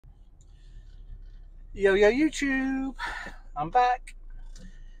Yo, yo, YouTube! I'm back.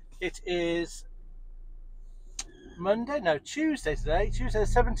 It is Monday, no, Tuesday today. Tuesday, the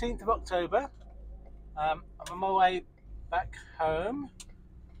 17th of October. I'm on my way back home.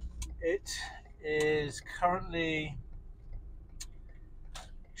 It is currently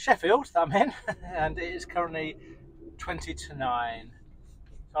Sheffield that I'm in, and it is currently 20 to 9.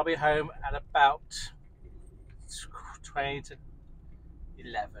 So I'll be home at about 20 to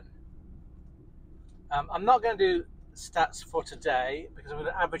 11. I'm not going to do stats for today because I'm going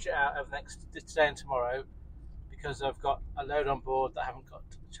to average it out over the next today and tomorrow, because I've got a load on board that I haven't got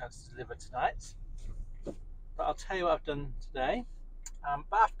a chance to deliver tonight. But I'll tell you what I've done today.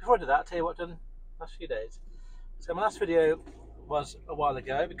 But before I do that, I'll tell you what I've done the last few days. So my last video was a while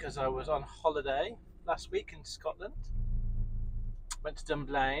ago because I was on holiday last week in Scotland. Went to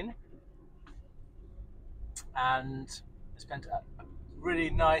Dunblane and spent a really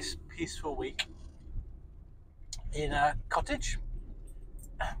nice, peaceful week in a cottage.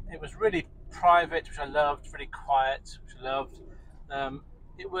 It was really private, which I loved, really quiet, which I loved.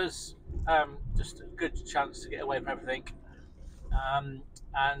 It was just a good chance to get away from everything,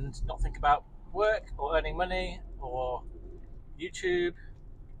 and not think about work or earning money or YouTube,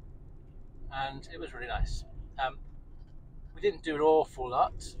 and it was really nice. We didn't do an awful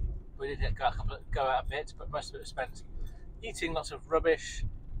lot. We did go out a bit, but most of it was spent eating lots of rubbish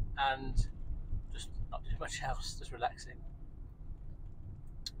and just not doing much else, just relaxing.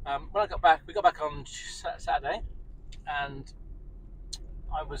 When I got back, we got back on Saturday, and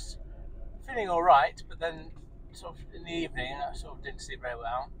I was feeling all right, but then sort of in the evening I sort of didn't sleep very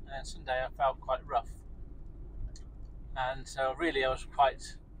well, and then Sunday I felt quite rough, and so really I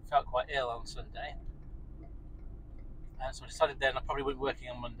felt quite ill on Sunday, and so I decided then I probably wouldn't be working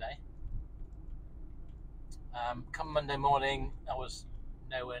on Monday. Come Monday morning, I was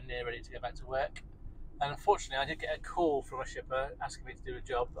nowhere near ready to go back to work, and unfortunately I did get a call from a shipper asking me to do a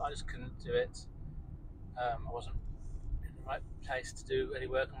job, but I just couldn't do it. I wasn't in the right place to do any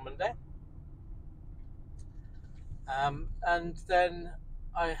work on Monday. And then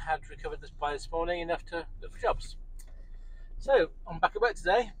I had recovered by this morning enough to look for jobs. So I'm back at work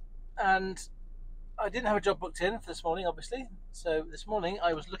today, and I didn't have a job booked in for this morning, obviously. So this morning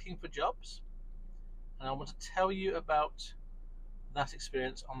I was looking for jobs, and I want to tell you about that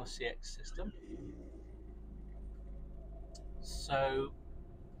experience on the CX system. So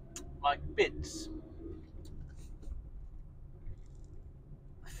my bids.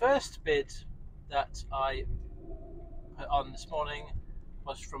 The first bid that I put on this morning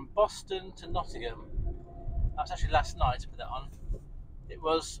was from Boston to Nottingham. That was actually last night I put that on. It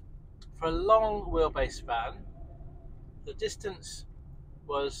was for a long wheelbase van. The distance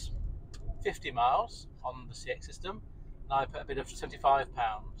was 50 miles on the CX system, and I put a bid of £75,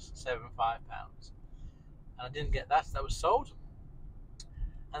 £75. And I didn't get that, so that was sold.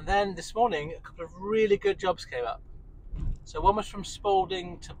 And then this morning, a couple of really good jobs came up. So one was from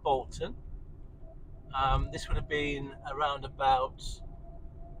Spalding to Bolton. This would have been around about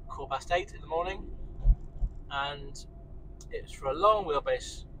 8:15 in the morning, and it's for a long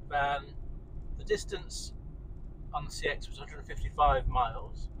wheelbase van. The distance on the CX was 155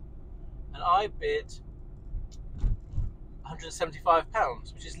 miles, and I bid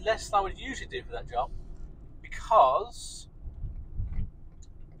 £175, which is less than I would usually do for that job, because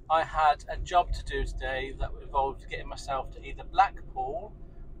I had a job to do today that involved getting myself to either Blackpool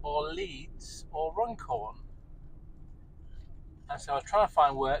or Leeds or Runcorn. And so I was trying to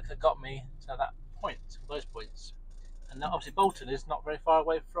find work that got me to that point, those points. And now obviously Bolton is not very far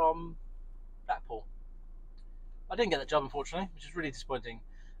away from Blackpool. I didn't get that job, unfortunately, which is really disappointing.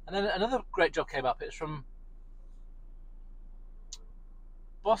 And then another great job came up. It's from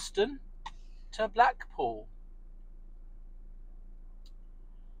Boston to Blackpool.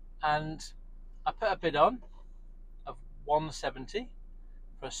 And I put a bid on of 170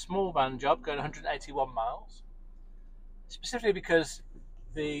 for a small van job going 181 miles, specifically because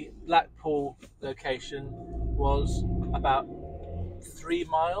the Blackpool location was about 3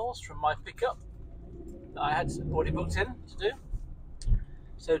 miles from my pickup that I had already booked in to do.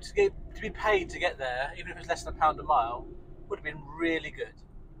 So to be paid to get there, even if it's less than £1 a mile, would have been really good.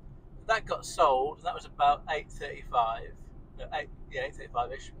 That got sold, and that was about 8:35.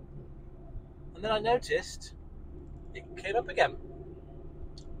 8:35ish. And then I noticed it came up again.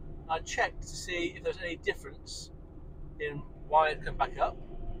 I checked to see if there was any difference in why it come back up,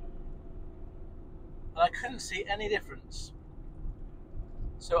 and I couldn't see any difference.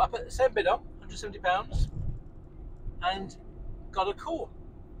 So I put the same bid on, £170, and got a call.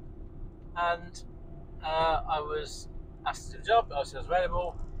 And I was asked to do the job, I was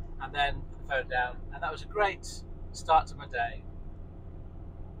available, and then the phone down, and that was a great start to my day.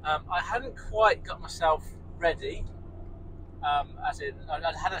 I hadn't quite got myself ready, as in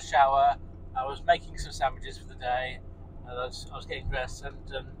I'd had a shower, I was making some sandwiches for the day, and I was getting dressed and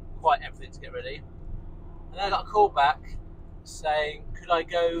quite everything to get ready. And then I got a call back saying, could I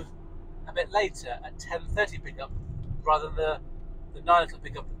go a bit later at 10:30 pickup rather than the 9 o'clock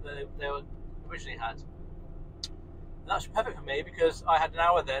pickup that they originally had. And that was perfect for me because I had an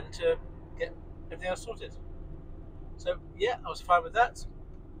hour then to get everything else sorted. So yeah, I was fine with that.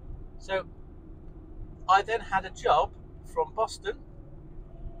 So I then had a job from Boston,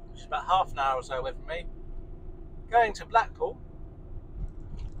 which is about half an hour or so away from me, going to Blackpool,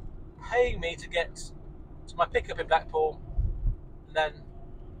 paying me to get to my pickup in Blackpool, and then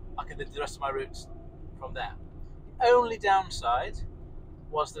I could do the rest of my route from there. The only downside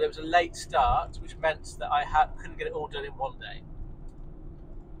was that it was a late start, which meant that I couldn't get it all done in one day.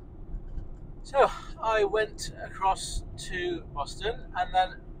 So I went across to Boston, and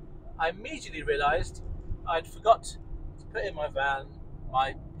then I immediately realised I'd forgot to put in my van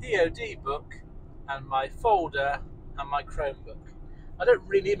my POD book and my folder and my Chromebook. I don't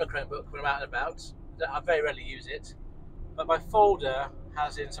really need my Chromebook when I'm out and about. I very rarely use it, but my folder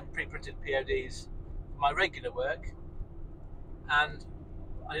has in some pre-printed PODs for my regular work, and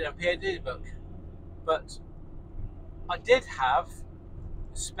I didn't have a POD book, but I did have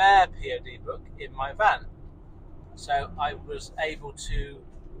a spare POD book in my van, so I was able to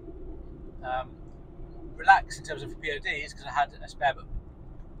relax in terms of PODs because I had a spare book,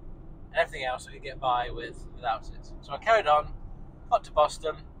 and everything else I could get by without it. So I carried on, got to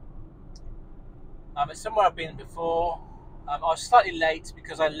Boston. It's somewhere I've been before. I was slightly late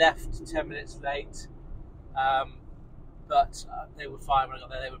because I left 10 minutes late, but they were fine when I got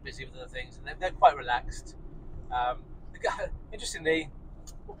there. They were busy with other things, and they're quite relaxed. Interestingly,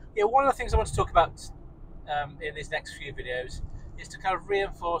 one of the things I want to talk about in these next few videos is to kind of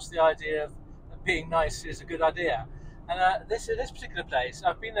reinforce the idea of being nice is a good idea. And this particular place,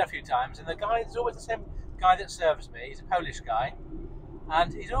 I've been there a few times, and the guy is always the same guy that serves me. He's a Polish guy,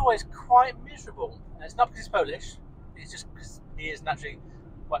 and he's always quite miserable. And it's not because he's Polish, it's just because he is naturally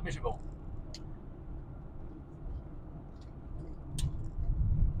quite miserable.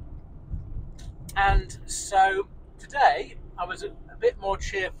 And so today I was a bit more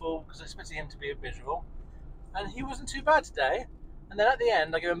cheerful because I was expecting him to be miserable, and he wasn't too bad today. And then at the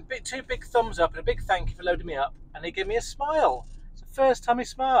end I gave him two big thumbs up and a big thank you for loading me up, and he gave me a smile. It's the first time he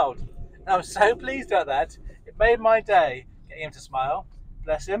smiled, and I was so pleased about that. It made my day getting him to smile.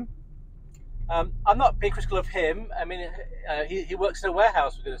 Bless him. I'm not being critical of him. I mean, he works in a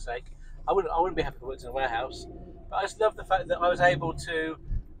warehouse, for goodness sake. I wouldn't be happy if he worked in a warehouse. But I just love the fact that I was able to.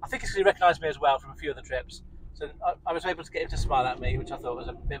 I think he recognised me as well from a few other trips. So I was able to get him to smile at me, which I thought was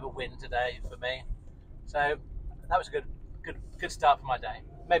a bit of a win today for me. So that was a good start for my day.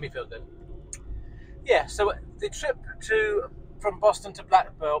 Made me feel good. Yeah. So the trip from Boston to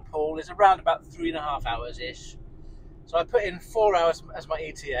Blackpool is around about 3.5 hours ish. So I put in 4 hours as my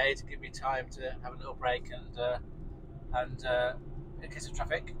ETA to give me time to have a little break and in case of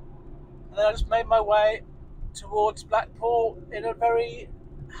traffic. And then I just made my way towards Blackpool in a very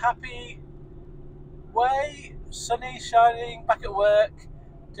happy way, sunny, shining, back at work,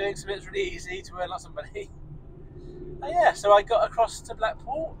 doing something that's really easy to earn lots of money. And yeah, so I got across to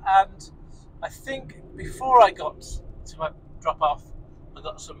Blackpool, and I think before I got to my drop off, I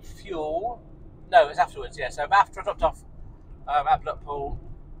got some fuel. No, it was afterwards, yeah. So after I dropped off at Blackpool,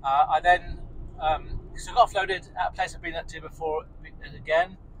 I then, so I got offloaded at a place I've been to before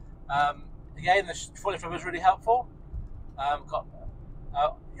again. Again, the forklift driver was really helpful.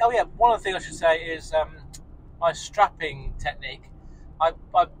 One other thing I should say is my strapping technique. I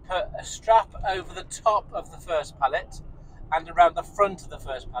put a strap over the top of the first pallet and around the front of the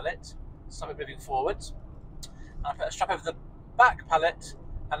first pallet to stop it moving forwards. And I put a strap over the back pallet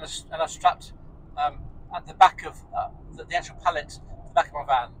and I strapped at the back of the actual pallet to the back of my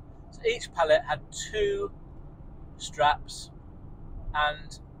van. So each pallet had 2 straps,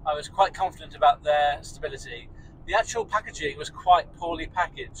 and I was quite confident about their stability. The actual packaging was quite poorly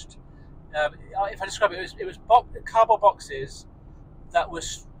packaged. If I describe it, it was cardboard boxes that were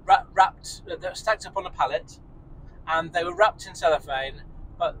wrapped, that were stacked up on a pallet, and they were wrapped in cellophane,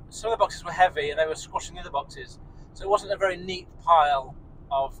 but some of the boxes were heavy and they were squashing the other boxes. So it wasn't a very neat pile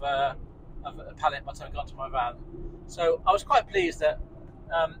of a pallet by the time I got to my van. So I was quite pleased that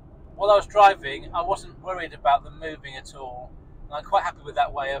while I was driving, I wasn't worried about them moving at all. And I'm quite happy with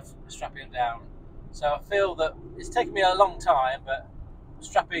that way of strapping them down. So I feel that it's taken me a long time, but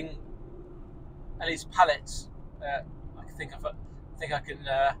strapping at least pallets, I think I can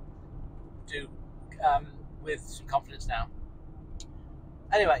do with some confidence now.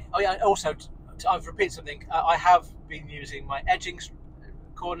 Anyway, oh yeah, also I've repeated something. I have been using my edging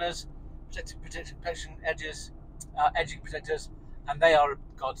corners, protection edges, edging protectors, and they are a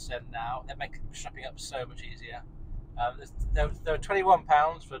godsend now. They make strapping up so much easier. They were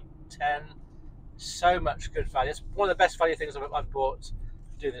 £21 for 10. So much good value. It's one of the best value things I've bought to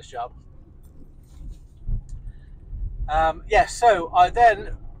do this job. So I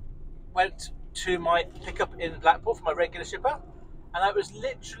then went to my pickup in Blackpool for my regular shipper, and I was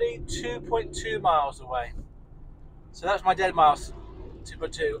literally 2.2 miles away. So that's my dead miles,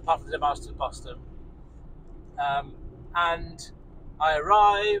 2.2, apart from the dead miles to Boston. And I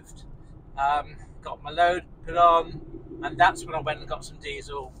arrived, got my load put on, and that's when I went and got some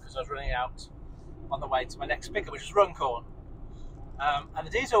diesel because I was running out on the way to my next pickup, which is Runcorn. And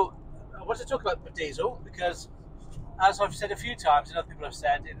the diesel, I wanted to talk about the diesel because, as I've said a few times and other people have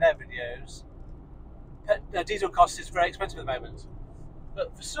said in their videos, diesel cost is very expensive at the moment.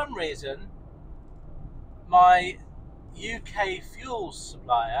 But for some reason, my UK fuel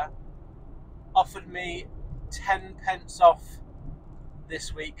supplier offered me 10 pence off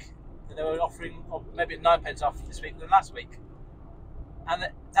this week. They were offering, or maybe 9 pence off this week than last week. And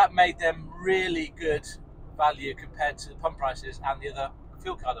that made them really good value compared to the pump prices and the other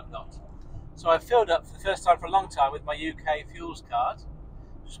fuel card I've got. So I filled up for the first time for a long time with my UK fuels card,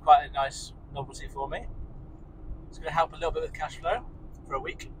 which is quite a nice novelty for me. It's going to help a little bit with cash flow for a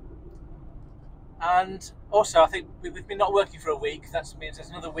week. And also, I think with me not working for a week, that means there's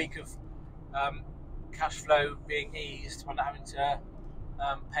another week of cash flow being eased by not having to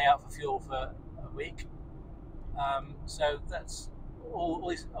pay out for fuel for a week. So that's all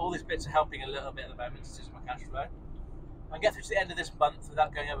these bits are helping a little bit at the moment. This is my cash flow. I can get through to the end of this month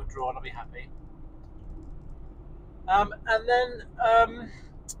without going overdrawn. I'll be happy. And then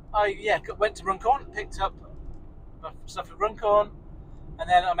I went to Runcorn, picked up my stuff at Runcorn, and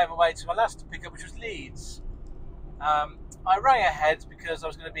then I made my way to my last pickup, which was Leeds. I rang ahead because I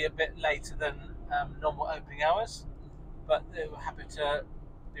was going to be a bit later than normal opening hours, but they were happy to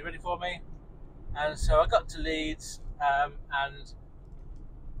be ready for me. And so I got to Leeds and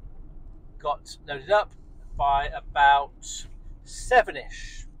got loaded up by about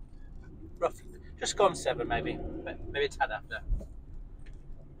 7ish, roughly, just gone 7 maybe a tad after.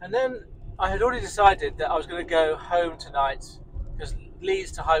 And then I had already decided that I was going to go home tonight because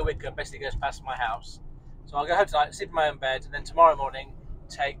Leeds to High Wycombe basically goes past my house. So I'll go home tonight, sleep in my own bed, and then tomorrow morning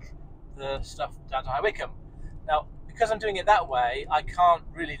take the stuff down to High Wycombe. Now, because I'm doing it that way, I can't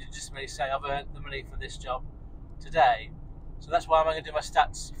really legitimately say I've earned the money for this job today. So that's why I'm going to do my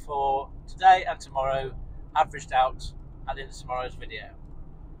stats for today and tomorrow, averaged out at the end of tomorrow's video.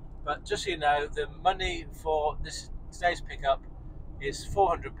 But just so you know, the money for today's pickup is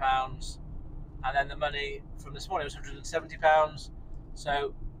 £400, and then the money from this morning was £170.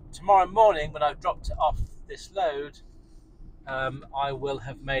 So tomorrow morning, when I've dropped off this load, I will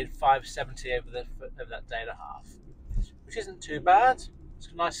have made £570 over that day and a half, which isn't too bad. It's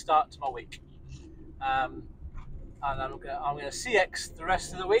a nice start to my week. And I'm going to CX the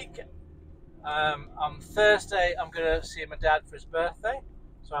rest of the week. On Thursday, I'm going to see my dad for his birthday,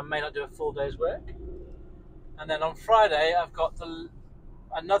 so I may not do a full day's work. And then on Friday, I've got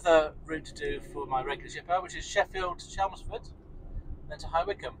another route to do for my regular shipper, which is Sheffield to Chelmsford, then to High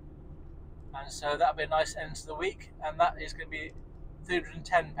Wycombe. And so that'll be a nice end to the week, and that is going to be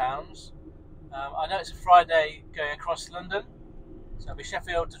 £310. I know it's a Friday going across London, so it'll be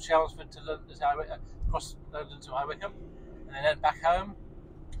Sheffield to Chelmsford to London, across London to High Wycombe, and then back home.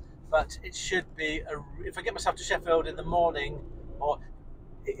 But it should be, if I get myself to Sheffield in the morning, or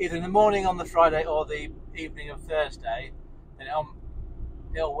either in the morning on the Friday or the evening of Thursday, then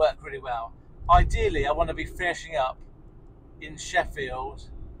it'll work really well. Ideally, I want to be finishing up in Sheffield,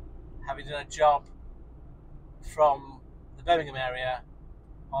 having done a job from the Birmingham area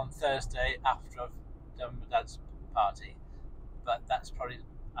on Thursday after I've done my dad's party. But that's probably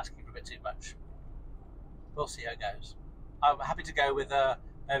asking for a bit too much. We'll see how it goes. I'm happy to go with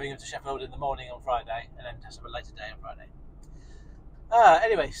Birmingham to Sheffield in the morning on Friday, and then have a later day on Friday.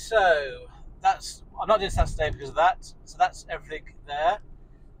 Anyway, so I'm not doing stats today because of that. So that's everything there.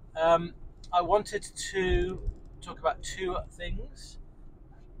 I wanted to talk about 2 things.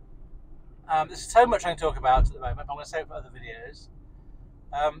 There's so much I can talk about at the moment, but I'm going to save it for other videos.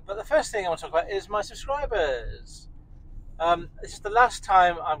 But the first thing I want to talk about is my subscribers. This is the last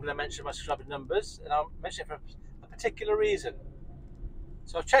time I'm going to mention my subscriber numbers, and I'll mention it for a particular reason.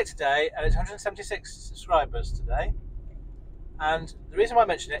 So I've checked today, and it's 176 subscribers today. And the reason why I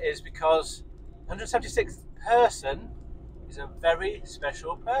mention it is because the 176th person is a very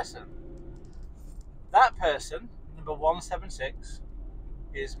special person. That person, number 176,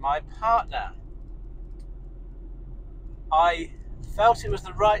 is my partner. I felt it was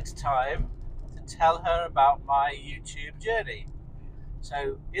the right time to tell her about my YouTube journey.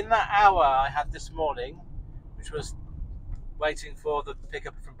 So in that hour I had this morning, which was waiting for the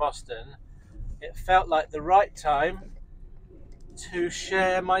pickup from Boston, it felt like the right time to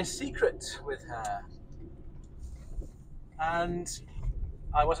share my secret with her. And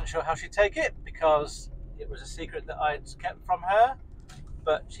I wasn't sure how she'd take it because it was a secret that I'd kept from her,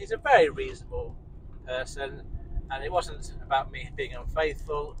 but she's a very reasonable person, and it wasn't about me being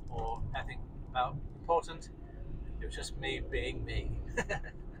unfaithful or anything about important. It was just me being me.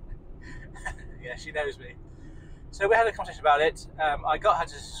 Yeah, she knows me. So we had a conversation about it. I got her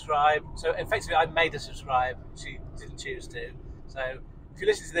to subscribe. So effectively, I made her subscribe. She didn't choose to. So if you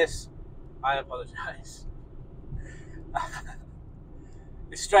listen to this, I apologise.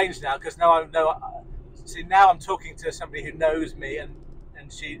 It's strange now because now I know. See, now I'm talking to somebody who knows me, and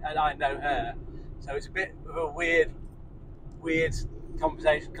I know her. So it's a bit of a weird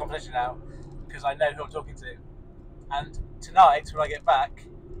conversation now because I know who I'm talking to. And tonight, when I get back,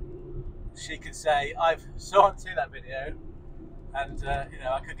 she could say, "I've seen that video," and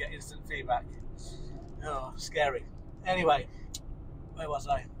I could get instant feedback. Oh, scary. Anyway, where was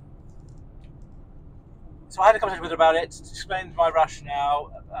I? So I had a conversation with her about it, explained my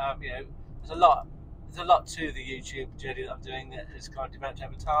rationale. There's a lot to the YouTube journey that I'm doing that has kind of developed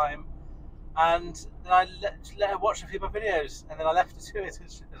over time. And then I let her watch a few of my videos, and then I left her to it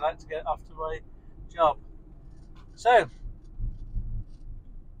as I had to get after my job. So,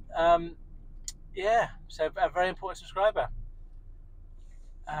 so a very important subscriber.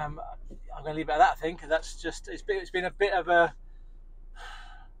 I'm going to leave it at that. I think that's just it's been a bit of a.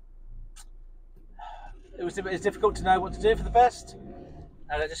 It's difficult to know what to do for the best,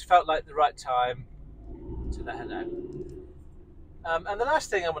 and it just felt like the right time to let her know. And the last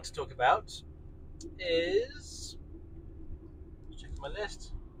thing I want to talk about is checking my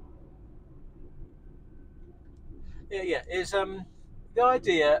list. Is the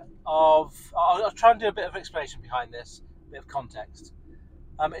idea of I'll try and do a bit of explanation behind this, a bit of context.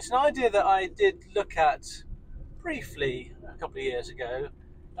 It's an idea that I did look at briefly a couple of years ago.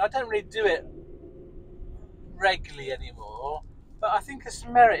 I don't really do it regularly anymore, but I think there's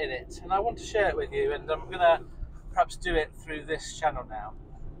some merit in it, and I want to share it with you, and I'm going to perhaps do it through this channel now.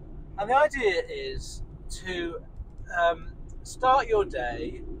 And the idea is to start your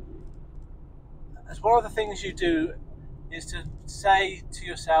day, as one of the things you do is to say to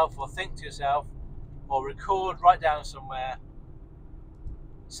yourself or think to yourself or write down somewhere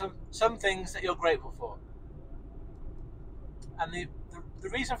some things that you're grateful for. And the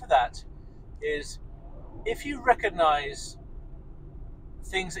reason for that is if you recognise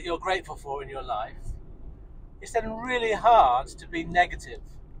things that you're grateful for in your life, it's then really hard to be negative,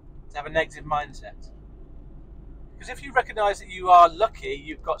 to have a negative mindset. Because if you recognise that you are lucky,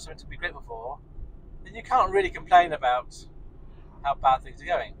 you've got something to be grateful for, then you can't really complain about how bad things are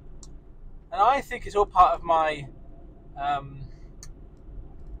going. And I think it's all part of my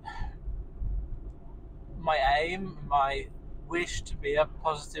aim, my wish to be a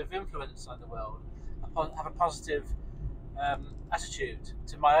positive influence on the world, have a positive attitude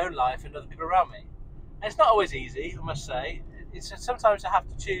to my own life and other people around me. And it's not always easy, I must say. Sometimes I have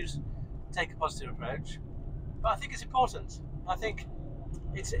to choose to take a positive approach, but I think it's important. I think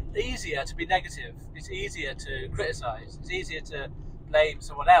it's easier to be negative. It's easier to criticise. It's easier to blame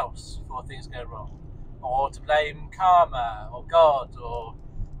someone else for things going wrong, or to blame karma or God or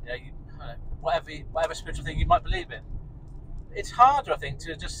whatever spiritual thing you might believe in. It's harder, I think,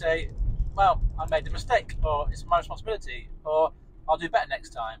 to just say, well, I made a mistake, or it's my responsibility, or I'll do better next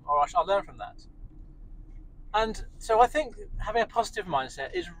time, or I'll learn from that. And so I think having a positive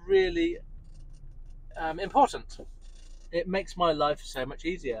mindset is really important. It makes my life so much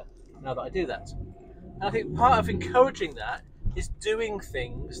easier now that I do that. And I think part of encouraging that is doing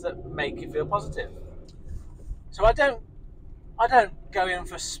things that make you feel positive. So I don't go in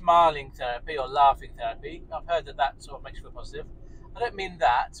for smiling therapy or laughing therapy. I've heard that sort of makes you feel positive. I don't mean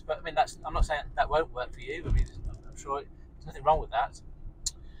that, but I mean I'm not saying that won't work for you. I mean, I'm sure there's nothing wrong with that.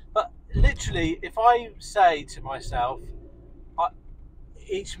 But literally, if I say to myself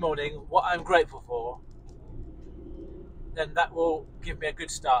each morning what I'm grateful for, then that will give me a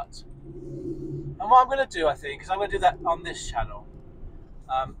good start. And what I'm going to do, I think, is I'm going to do that on this channel.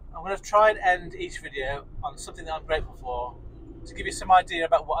 I'm going to try and end each video on something that I'm grateful for to give you some idea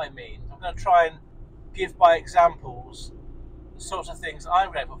about what I mean. I'm going to try and give by examples the sorts of things that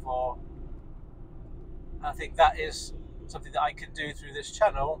I'm grateful for. And I think that is something that I can do through this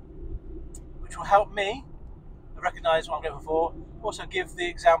channel, which will help me recognise what I'm grateful for, also give the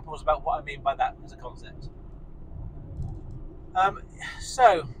examples about what I mean by that as a concept.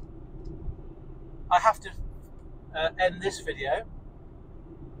 So I have to end this video,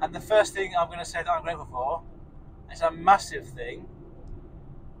 and the first thing I'm going to say that I'm grateful for is a massive thing.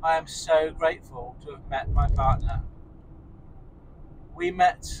 I am so grateful to have met my partner. We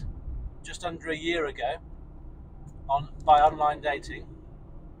met just under a year ago by online dating.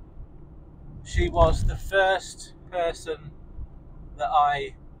 She was the first person that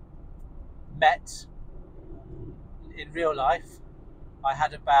I met in real life. I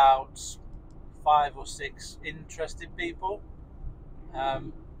had about 5 or 6 interested people,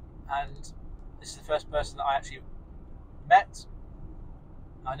 and this is the first person that I actually met.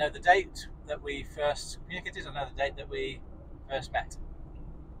 I know the date that we first communicated, I know the date that we first met,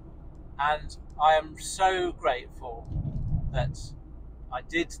 and I am so grateful that I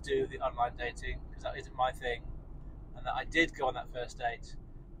did do the online dating, because that isn't my thing, and that I did go on that first date,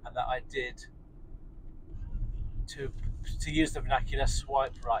 and that I did, to use the vernacular,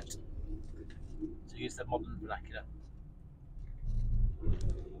 swipe right, to use the modern vernacular.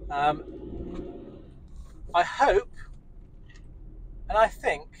 I hope and I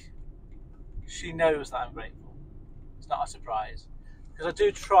think she knows that I'm grateful. It's not a surprise, because I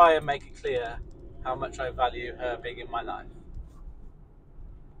do try and make it clear how much I value her being in my life.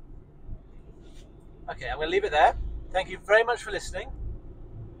 Okay, I'm going to leave it there. Thank you very much for listening.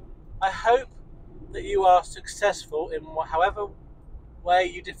 I hope that you are successful in however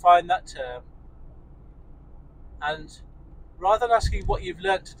way you define that term. And rather than asking what you've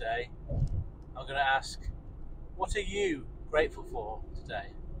learnt today, I'm going to ask, what are you grateful for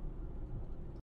today?